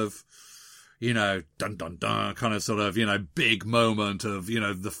sort of, dun dun dun, kind of sort of, big moment of,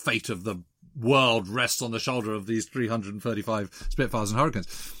 the fate of the world rests on the shoulder of these 335 Spitfires and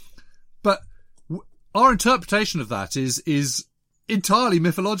Hurricanes. But our interpretation of that is entirely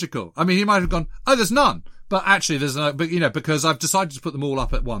mythological. I mean, he might have gone, "Oh, there's none." But actually, there's no, because I've decided to put them all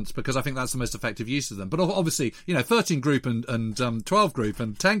up at once because I think that's the most effective use of them. But obviously, 13 Group and 12 Group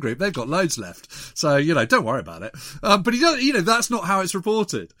and 10 Group, they've got loads left. So, don't worry about it. But he doesn't, that's not how it's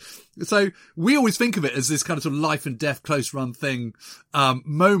reported. So we always think of it as this kind of sort of life and death close run thing,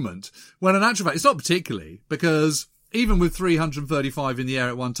 moment, when in actual fact, it's not particularly, because even with 335 in the air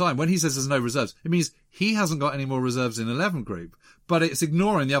at one time, when he says there's no reserves, it means he hasn't got any more reserves in 11 Group, but it's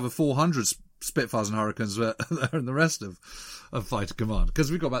ignoring the other 400 Spitfires and Hurricanes that are in the rest of Fighter Command, because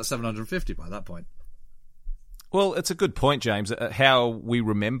we've got about 750 by that point. Well, it's a good point, James, how we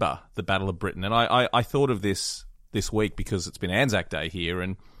remember the Battle of Britain. And I thought of this week because it's been Anzac Day here,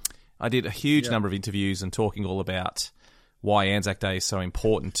 and I did a huge number of interviews and talking all about why Anzac Day is so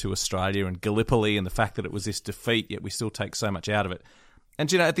important to Australia and Gallipoli and the fact that it was this defeat, yet we still take so much out of it.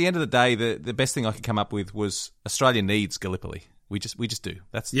 And, at the end of the day, the best thing I could come up with was Australia needs Gallipoli. We just do.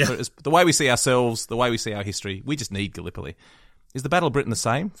 That's the way we see ourselves, the way we see our history. We just need Gallipoli. Is the Battle of Britain the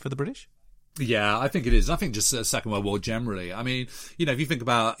same for the British? Yeah, I think it is. I think just Second World War generally. I mean, if you think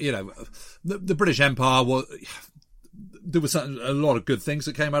about, the British Empire was... There was a lot of good things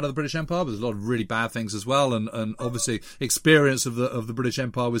that came out of the British Empire, but there's a lot of really bad things as well. And obviously experience of the British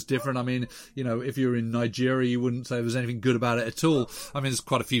Empire was different. I mean, if you're in Nigeria, you wouldn't say there was anything good about it at all. I mean, there's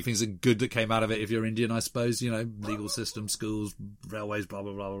quite a few things that good that came out of it. If you're Indian, I suppose, legal system, schools, railways, blah,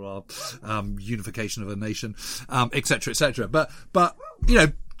 blah, blah, blah, blah, unification of a nation, et cetera, et cetera. But,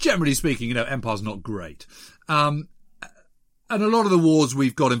 generally speaking, empire's not great. And a lot of the wars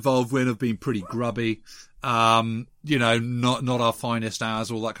we've got involved with have been pretty grubby. Not our finest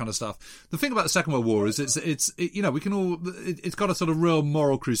hours, all that kind of stuff. The thing about the Second World War is it's got a sort of real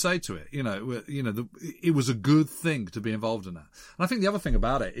moral crusade to it. It was a good thing to be involved in that. And I think the other thing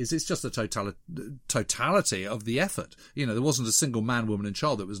about it is it's just the totality of the effort. There wasn't a single man, woman and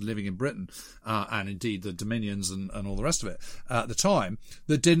child that was living in Britain, and indeed the Dominions and all the rest of it at the time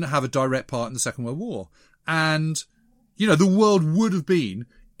that didn't have a direct part in the Second World War. And, the world would have been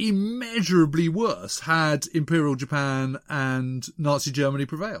immeasurably worse had Imperial Japan and Nazi Germany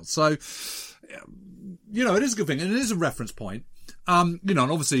prevailed. So, it is a good thing, and it is a reference point. And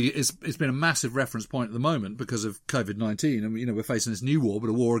obviously it's been a massive reference point at the moment because of COVID-19, and we're facing this new war, but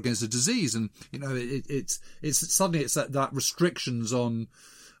a war against a disease, and it's suddenly that restrictions on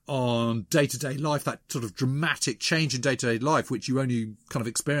day-to-day life, that sort of dramatic change in day-to-day life, which you only kind of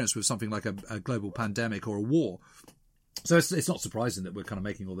experience with something like a global pandemic or a war. So it's not surprising that we're kind of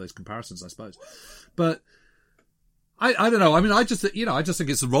making all those comparisons, I suppose. But I don't know. I mean, I just think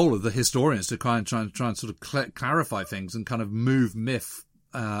it's the role of the historians to try and sort of clarify things and kind of move myth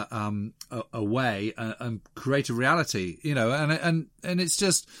away and create a reality, and it's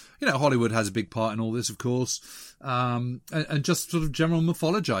just, Hollywood has a big part in all this, of course, and just sort of general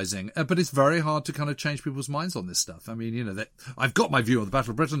mythologizing. But it's very hard to kind of change people's minds on this stuff. I mean, that I've got my view on the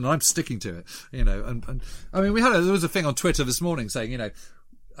Battle of Britain and I'm sticking to it, and I mean, there was a thing on Twitter this morning saying,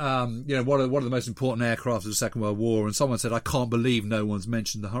 what are the most important aircraft of the Second World War? And someone said, I can't believe no one's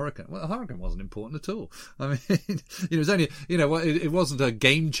mentioned the Hurricane. Well, the Hurricane wasn't important at all. I mean, it was only, it wasn't a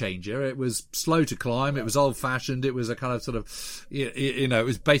game changer. It was slow to climb. It was old fashioned. It was a kind of sort of, it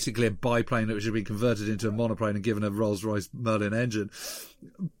was basically a biplane that should have been converted into a monoplane and given a Rolls-Royce Merlin engine.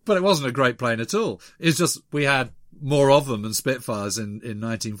 But it wasn't a great plane at all. It's just, we had more of them than Spitfires in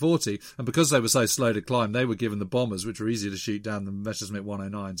 1940, and because they were so slow to climb, they were given the bombers, which were easier to shoot down than Messerschmitt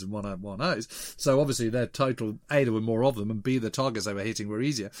 109s and 110s. So obviously their total, A, there were more of them, and B, the targets they were hitting were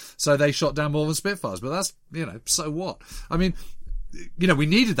easier. So they shot down more than Spitfires, but that's, so what? I mean, we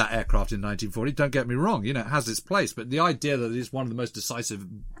needed that aircraft in 1940, don't get me wrong, it has its place, but the idea that it's one of the most decisive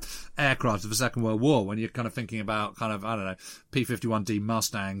aircraft of the Second World War, when you're kind of thinking about kind of, I don't know, P-51D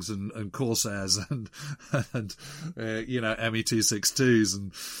Mustangs and Corsairs and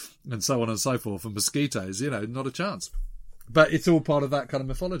ME-262s and so on and so forth, and Mosquitoes, not a chance. But it's all part of that kind of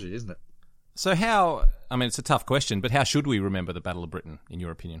mythology, isn't it? So it's a tough question, but how should we remember the Battle of Britain, in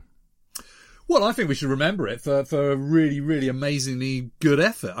your opinion? Well, I think we should remember it for a really, really amazingly good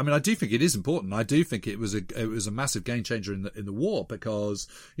effort. I mean, I do think it is important. I do think it was a massive game changer in the war, because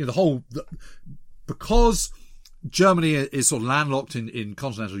because Germany is sort of landlocked in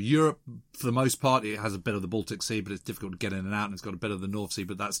continental Europe for the most part. It has a bit of the Baltic Sea, but it's difficult to get in and out, and it's got a bit of the North Sea,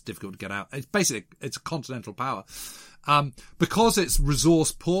 but that's difficult to get out. It's a continental power. Because it's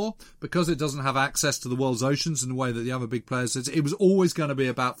resource poor, because it doesn't have access to the world's oceans in the way that the other big players did, it was always going to be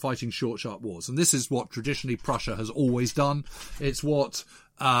about fighting short, sharp wars. And this is what traditionally Prussia has always done. It's what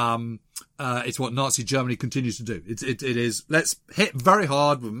Nazi Germany continues to do. It is, let's hit very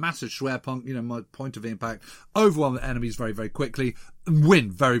hard with massive Schwerpunkt, my point of impact, overwhelm the enemies very, very quickly, and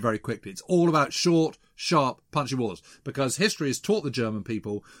win very, very quickly. It's all about short, sharp, punchy wars, because history has taught the German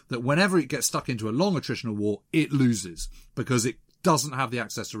people that whenever it gets stuck into a long attritional war, it loses, because it doesn't have the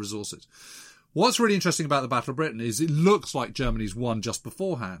access to resources. What's really interesting about the Battle of Britain is it looks like Germany's won just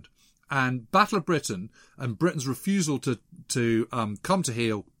beforehand. And Battle of Britain and Britain's refusal to come to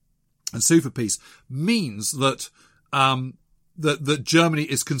heel and sue for peace means that that Germany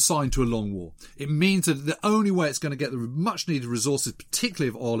is consigned to a long war. It means that the only way it's going to get the much needed resources, particularly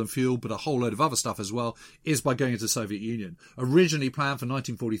of oil and fuel, but a whole load of other stuff as well, is by going into the Soviet Union. Originally planned for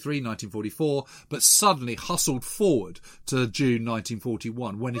 1943, 1944, but suddenly hustled forward to June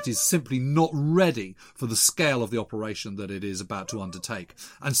 1941, when it is simply not ready for the scale of the operation that it is about to undertake.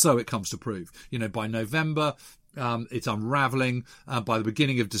 And so it comes to prove. By November, it's unravelling. By the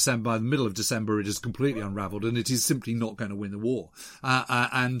beginning of December, by the middle of December, it is completely unravelled, and it is simply not going to win the war.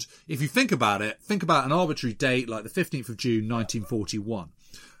 And if you think about it, think about an arbitrary date like the 15th of June, 1941.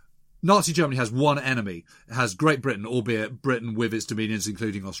 Nazi Germany has one enemy. It has Great Britain, albeit Britain with its dominions,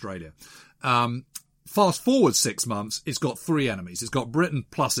 including Australia. Fast forward 6 months, it's got three enemies. It's got Britain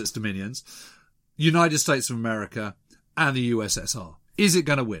plus its dominions, United States of America, and the USSR. Is it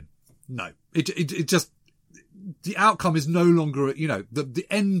going to win? No. It just... The outcome is no longer, the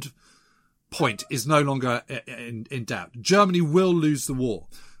end point is no longer in doubt. Germany will lose the war.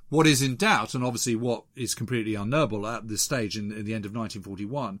 What is in doubt, and obviously what is completely unknowable at this stage in the end of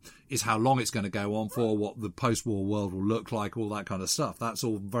 1941, is how long it's going to go on for, what the post-war world will look like, all that kind of stuff. That's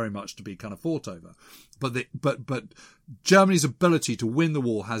all very much to be kind of fought over. But Germany's ability to win the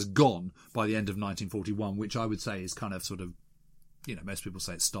war has gone by the end of 1941, which I would say is kind of sort of, most people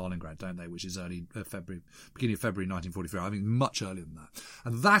say it's Stalingrad, don't they? Which is beginning of February 1943. I think much earlier than that.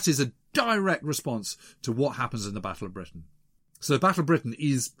 And that is a direct response to what happens in the Battle of Britain. So the Battle of Britain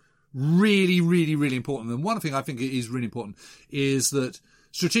is really, really, really important. And one thing I think is really important is that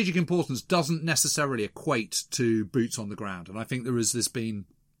strategic importance doesn't necessarily equate to boots on the ground. And I think there has been,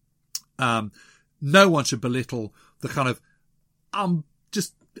 no one should belittle the kind of,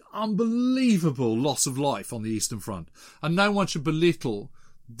 just unbelievable loss of life on the Eastern Front. And no one should belittle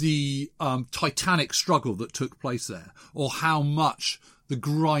the titanic struggle that took place there, or how much the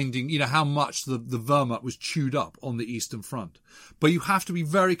grinding, how much the Wehrmacht was chewed up on the Eastern Front. But you have to be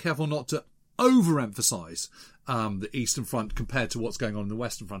very careful not to overemphasize the Eastern Front compared to what's going on in the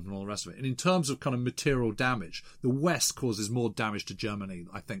Western Front and all the rest of it. And in terms of kind of material damage, the West causes more damage to Germany,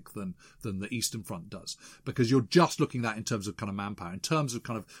 I think, than the Eastern Front does, because you're just looking at that in terms of kind of manpower, in terms of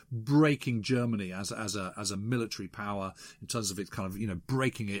kind of breaking Germany as a military power, in terms of its kind of, you know,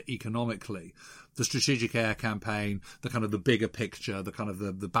 breaking it economically. The strategic air campaign, the kind of the bigger picture, the kind of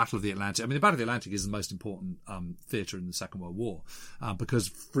the Battle of the Atlantic. I mean, the Battle of the Atlantic is the most important theatre in the Second World War, because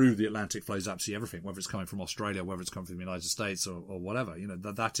through the Atlantic flows absolutely everything, whether it's coming from Australia, whether it's coming from the United States or whatever. You know,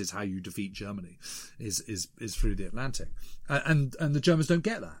 that is how you defeat Germany, is through the Atlantic. And the Germans don't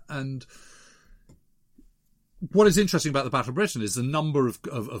get that. And what is interesting about the Battle of Britain is the number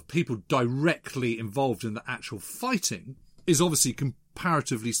of people directly involved in the actual fighting is obviously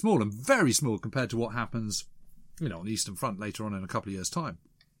comparatively small, and very small compared to what happens, you know, on the Eastern Front later on in a couple of years' time.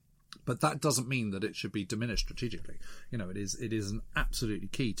 But that doesn't mean that it should be diminished strategically. You know, it is an absolutely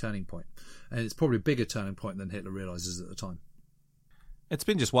key turning point, and it's probably a bigger turning point than Hitler realises at the time. It's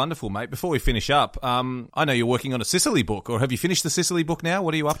been just wonderful, mate. Before we finish up, I know you're working on a Sicily book, or have you finished the Sicily book now?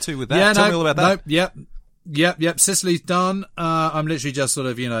 What are you up to with that? Tell me all about that. Yep. Sicily's done. I'm literally just sort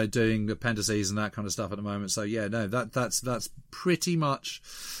of, you know, doing appendices and that kind of stuff at the moment. So yeah, no, that's pretty much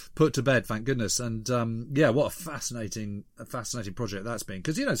put to bed, thank goodness. And yeah, what a fascinating project that's been,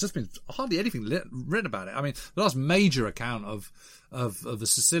 because, you know, it's just been hardly anything written about it. I mean, the last major account of the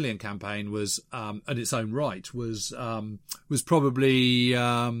Sicilian campaign was, in its own right, was probably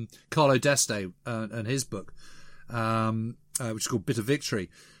Carlo d'Este and his book, which is called Bitter Victory.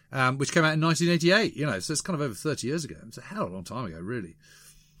 Which came out in 1988, you know, so it's kind of over 30 years ago. It's a hell of a long time ago, really.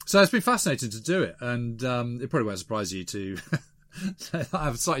 So it's been fascinating to do it, and it probably won't surprise you to I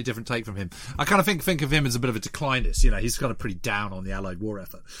have a slightly different take from him. I kind of think of him as a bit of a declinist, you know, he's kind of pretty down on the Allied war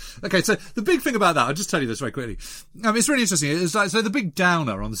effort. Okay, so the big thing about that, I'll just tell you this very quickly. It's really interesting. It's like, so the big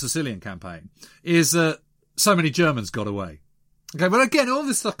downer on the Sicilian campaign is that so many Germans got away. Okay, but again, all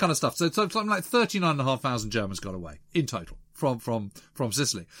this stuff, kind of stuff. So something like 39,500 Germans got away in total from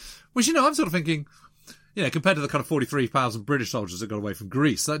Sicily. Which, you know, I'm sort of thinking, you know, compared to the kind of 43,000 British soldiers that got away from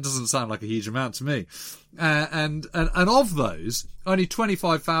Greece, that doesn't sound like a huge amount to me. And of those, only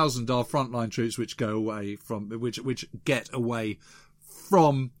 25,000 are frontline troops which go away from, which get away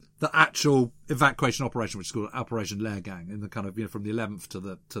from the actual evacuation operation, which is called Operation Lehrgang, in the kind of, you know, from the 11th to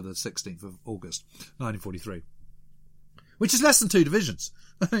the 16th of August, 1943. Which is less than 2 divisions.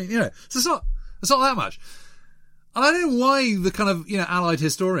 I mean, you know, so it's not that much. And I don't know why the kind of, you know, Allied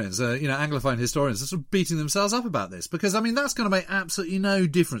historians, you know, Anglophone historians are sort of beating themselves up about this. Because, I mean, that's going to make absolutely no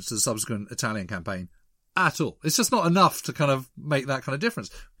difference to the subsequent Italian campaign at all. It's just not enough to kind of make that kind of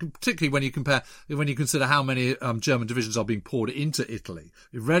difference. Particularly when you consider how many German divisions are being poured into Italy,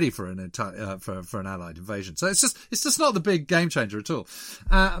 ready for an Allied invasion. So it's just not the big game changer at all.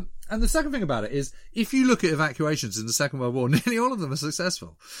 And the second thing about it is, if you look at evacuations in the Second World War, nearly all of them are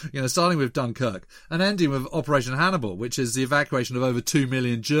successful. You know, starting with Dunkirk and ending with Operation Hannibal, which is the evacuation of over 2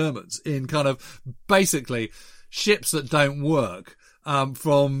 million Germans in kind of basically ships that don't work,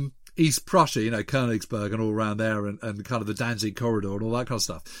 from East Prussia, you know, Königsberg and all around there, and kind of the Danzig corridor and all that kind of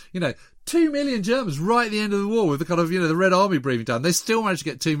stuff. You know, 2 million Germans right at the end of the war with the kind of, you know, the Red Army breathing down. They still managed to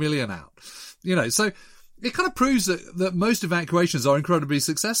get 2 million out. You know, so it kind of proves that most evacuations are incredibly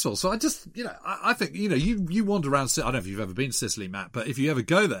successful. So I just, you know, I think, you know, you wander around, I don't know if you've ever been to Sicily, Matt, but if you ever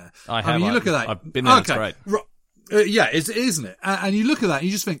go there, I have. I mean, you look at that. I've been there, okay. It's great. Yeah, isn't it? And you look at that and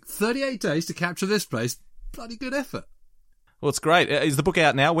you just think, 38 days to capture this place, bloody good effort. Well, it's great. Is the book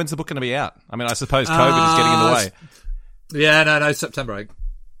out now? When's the book going to be out? I mean, I suppose COVID is getting in the way. Yeah, no, September 8th.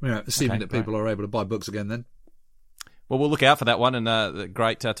 You know, assuming that people are able to buy books again then. Well, we'll look out for that one, and a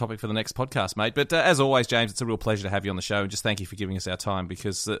great topic for the next podcast, mate. But as always, James, it's a real pleasure to have you on the show, and just thank you for giving us our time,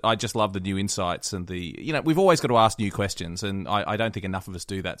 because I just love the new insights and you know, we've always got to ask new questions, and I don't think enough of us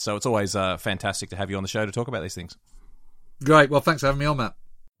do that. So it's always fantastic to have you on the show to talk about these things. Great. Well, thanks for having me on, Matt.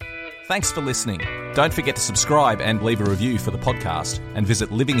 Thanks for listening. Don't forget to subscribe and leave a review for the podcast, and visit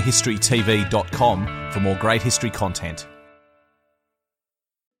livinghistorytv.com for more great history content.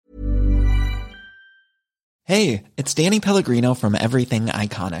 Hey, it's Danny Pellegrino from Everything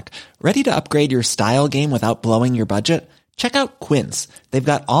Iconic. Ready to upgrade your style game without blowing your budget? Check out Quince. They've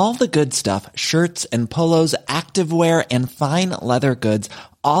got all the good stuff, shirts and polos, activewear, and fine leather goods,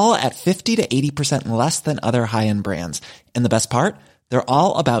 all at 50 to 80% less than other high-end brands. And the best part? They're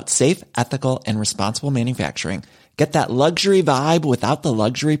all about safe, ethical, and responsible manufacturing. Get that luxury vibe without the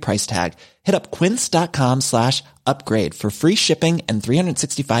luxury price tag. Hit up quince.com/upgrade for free shipping and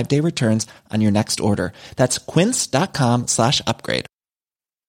 365-day returns on your next order. That's quince.com/upgrade.